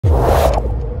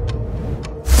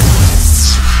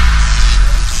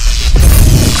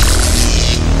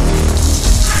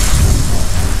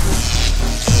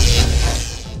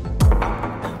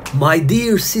My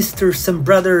dear sisters and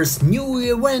brothers, new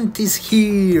event is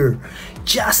here!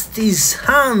 Justice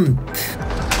Hunt!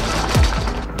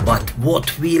 But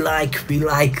what we like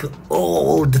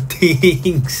all the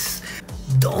things!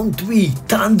 Don't we,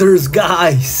 Thunders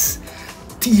guys?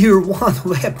 Tier 1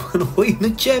 weapon win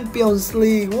the Champions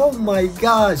League, oh my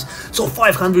gosh! So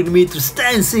 500 meters,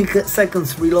 10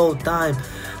 seconds reload time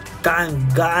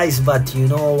guys, but you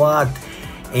know what?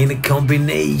 In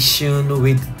combination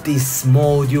with these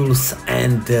modules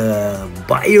and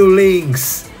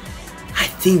biolinks, I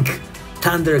think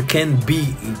Thunder can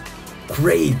be a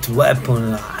great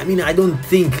weapon. I mean, I don't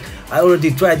think I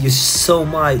already tried. You saw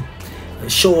my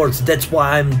shorts, that's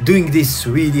why I'm doing this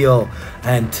video.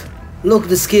 And look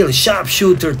the skill,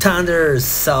 sharpshooter, Thunder.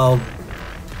 So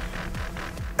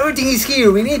everything is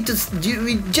here. We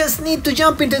just need to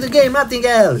jump into the game, nothing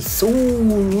else. Ooh,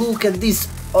 look at this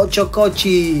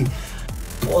Ochokochi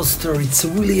poster, it's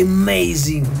really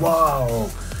amazing, wow.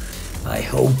 I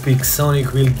hope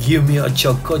Pixonic will give me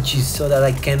Ochokochi so that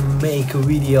I can make a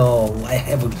video. I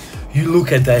have a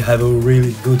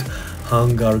really good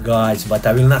hunger, guys, but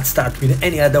I will not start with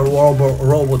any other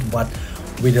robot but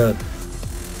with a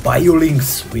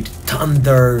biolinks with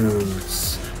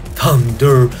Thunders.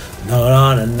 Thunder,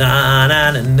 na na na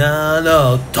na na na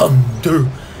na,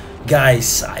 Thunder.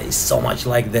 Guys, I so much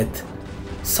like that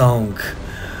song,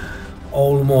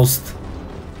 almost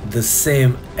the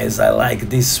same as I like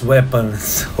this weapon.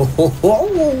 So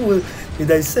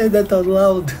did I say that out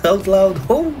loud?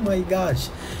 Oh my gosh.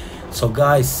 So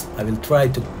guys, I will try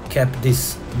to cap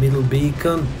this middle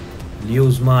beacon,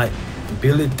 use my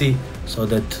ability so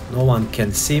that no one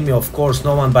can see me, of course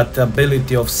no one, but the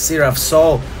ability of Seraph.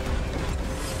 So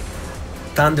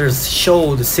Thunders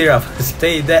show the Seraph,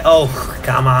 stay there. Oh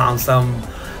come on,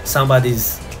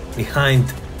 somebody's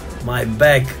behind my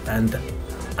back and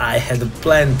I had a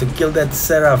plan to kill that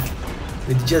Seraph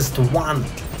with just one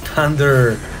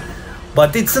Thunder,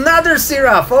 but it's another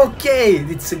Seraph. Okay,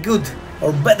 it's a good,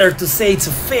 or better to say it's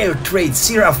a fair trade.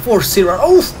 Seraph for Seraph.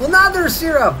 Oh, another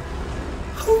Seraph.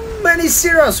 How many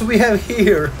Seraphs we have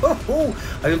here? Oh,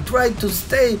 I will try to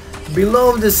stay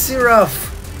below the Seraph.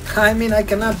 I mean, I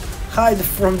cannot hide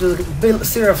from the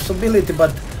Seraph's ability,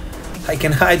 but I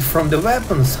can hide from the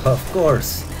weapons, of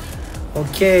course.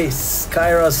 Okay,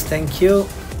 Skyros, thank you.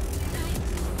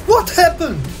 What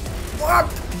happened?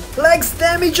 What? Legs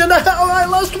damage and I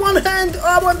lost one hand.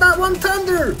 Oh, one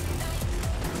Thunder.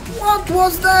 What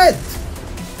was that?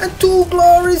 And two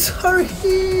glories are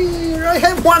here. I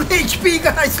have 1 HP,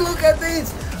 guys. Look at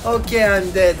this. Okay,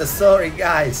 I'm dead. Sorry,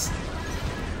 guys.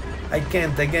 I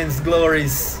can't against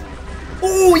glories.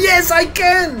 Oh, yes, I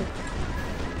can.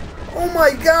 Oh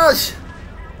my gosh.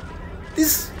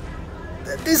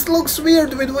 This looks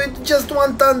weird with just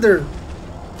one Thunder,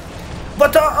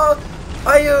 but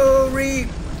I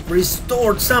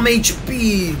restored some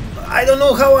HP. I don't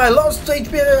know how I lost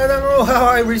HP, I don't know how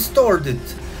I restored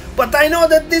it, but I know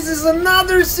that this is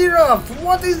another Seraph.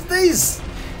 What is this?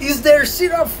 Is there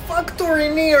Seraph factory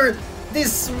near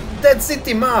that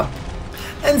city map?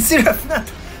 And Seraph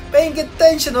not paying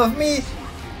attention of me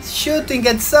shooting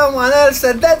at someone else,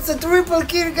 and that's a triple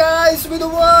kill, guys, with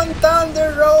one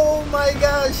Thunder. Oh my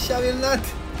gosh, I will not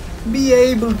be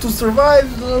able to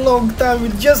survive a long time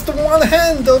with just one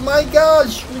hand. Oh my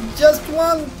gosh, with just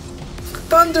one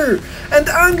Thunder. And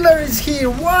Angler is here.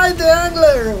 Why the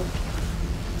Angler?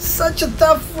 Such a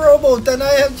tough robot, and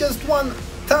I have just one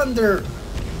Thunder.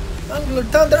 Angler,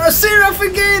 Thunder, a Seraph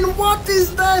again. What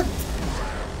is that?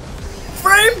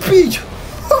 Frame pitch.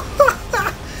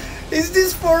 Is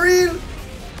this for real?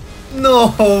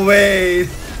 No way!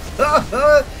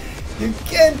 You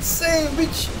can't say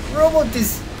which robot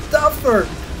is tougher.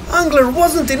 Angler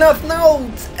wasn't enough, now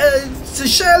it's a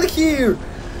shell here.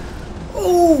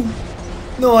 Oh!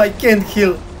 No, I can't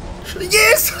kill.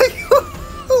 Yes!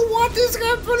 What is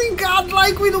happening?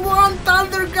 Godlike with one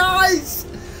Thunder, guys!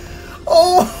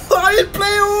 Oh, I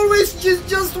play always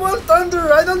just one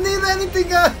Thunder. I don't need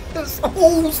anything else.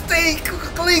 Oh, stay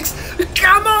clicks.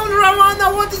 Come on,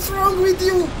 Ramana, what is wrong with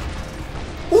you?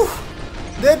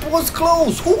 That was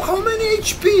close. Oh, how many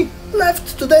HP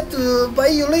left to that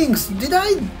biolinks? Did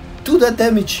I do that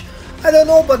damage? I don't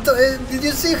know, but did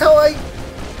you see how I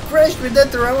crashed with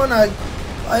that Ramana?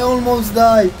 I almost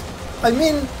died. I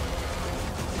mean,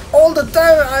 all the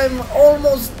time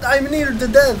I'm near the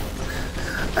death.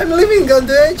 I'm living on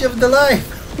the edge of the life.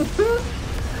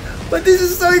 But this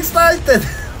is so excited.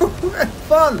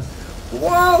 Fun.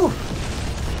 Wow.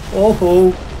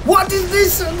 Oh, what is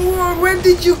this? Where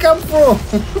did you come from?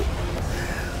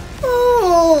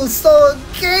 Oh, so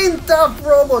again tough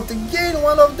robot, again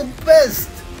one of the best.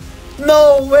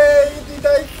 No way, did and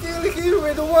I kill him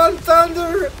with one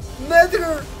thunder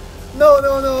nether. No,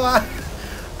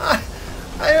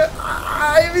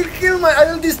 I will kill I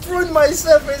will destroy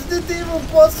myself. Is that even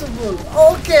possible?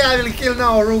 Okay, I will kill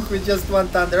now Rook with just one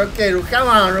thunder. Okay, Rook, come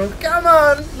on, Rook, come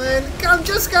on, man,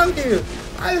 just come here.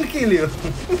 I will kill you.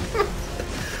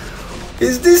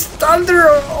 Is this thunder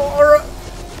or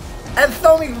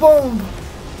atomic bomb?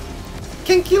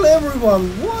 Can kill everyone.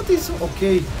 What is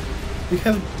okay? We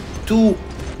have two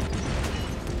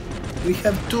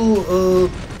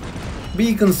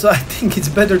beacons, so I think it's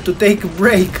better to take a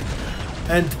break.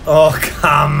 And oh,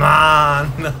 come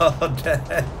on, no,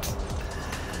 that.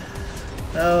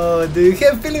 Oh, do you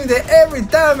have feeling that every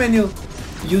time when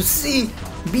you see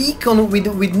beacon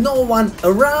with no one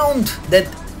around, that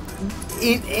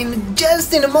in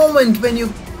just in a moment when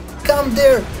you come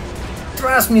there,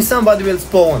 trust me, somebody will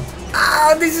spawn.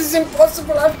 Ah, this is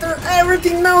impossible after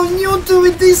everything now new to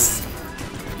with this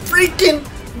freaking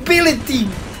ability.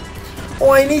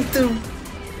 Oh,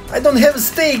 I don't have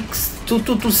stakes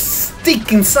to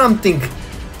stick in something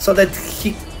so that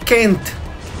he can't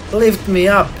lift me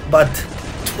up, but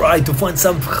try to find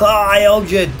some high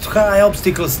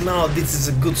obstacles. Now this is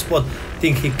a good spot.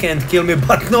 Think he can't kill me,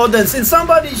 but no, then since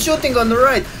somebody is shooting on the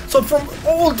right, so from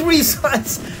all three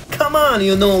sides, come on,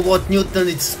 you know what, Newton,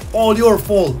 it's all your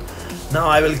fault. Now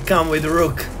I will come with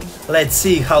Rook. Let's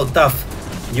see how tough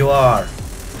you are.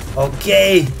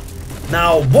 Okay,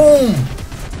 now boom.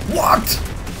 What?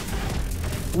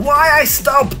 Why I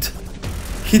stopped?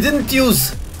 He didn't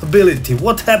use ability.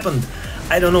 What happened?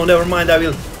 I don't know, never mind. I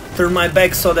will turn my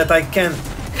back so that I can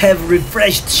have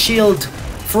refreshed shield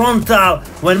frontal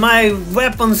when my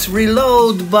weapons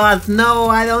reload, but no,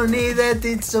 I don't need it.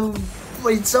 It's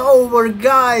over,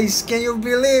 guys. Can you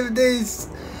believe this?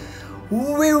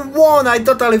 We won. I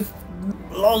totally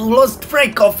lost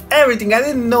track of everything. I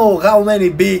didn't know how many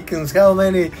beacons, how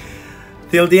many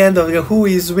till the end of the who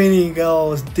is winning.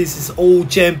 Oh, this is all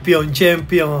champion,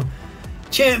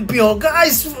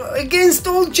 guys, against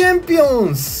all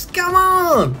champions. Come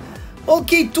on.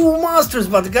 Okay, 2 masters,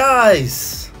 but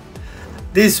guys,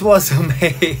 this was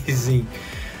amazing.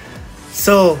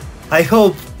 So I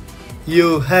hope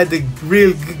you had a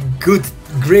real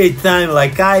great time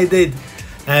like I did,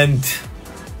 and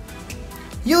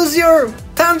use your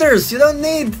thunders. You don't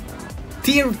need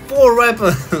tier 4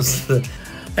 weapons.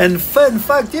 And fun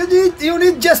fact, you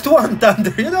need just 1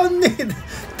 thunder. You don't need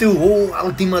 2. Oh,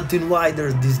 ultimate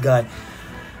invader. This guy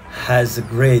has a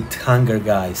great hunger,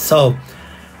 guys. So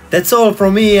that's all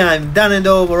from me. I'm done and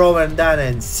over and done,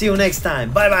 and see you next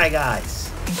time. Bye bye, guys.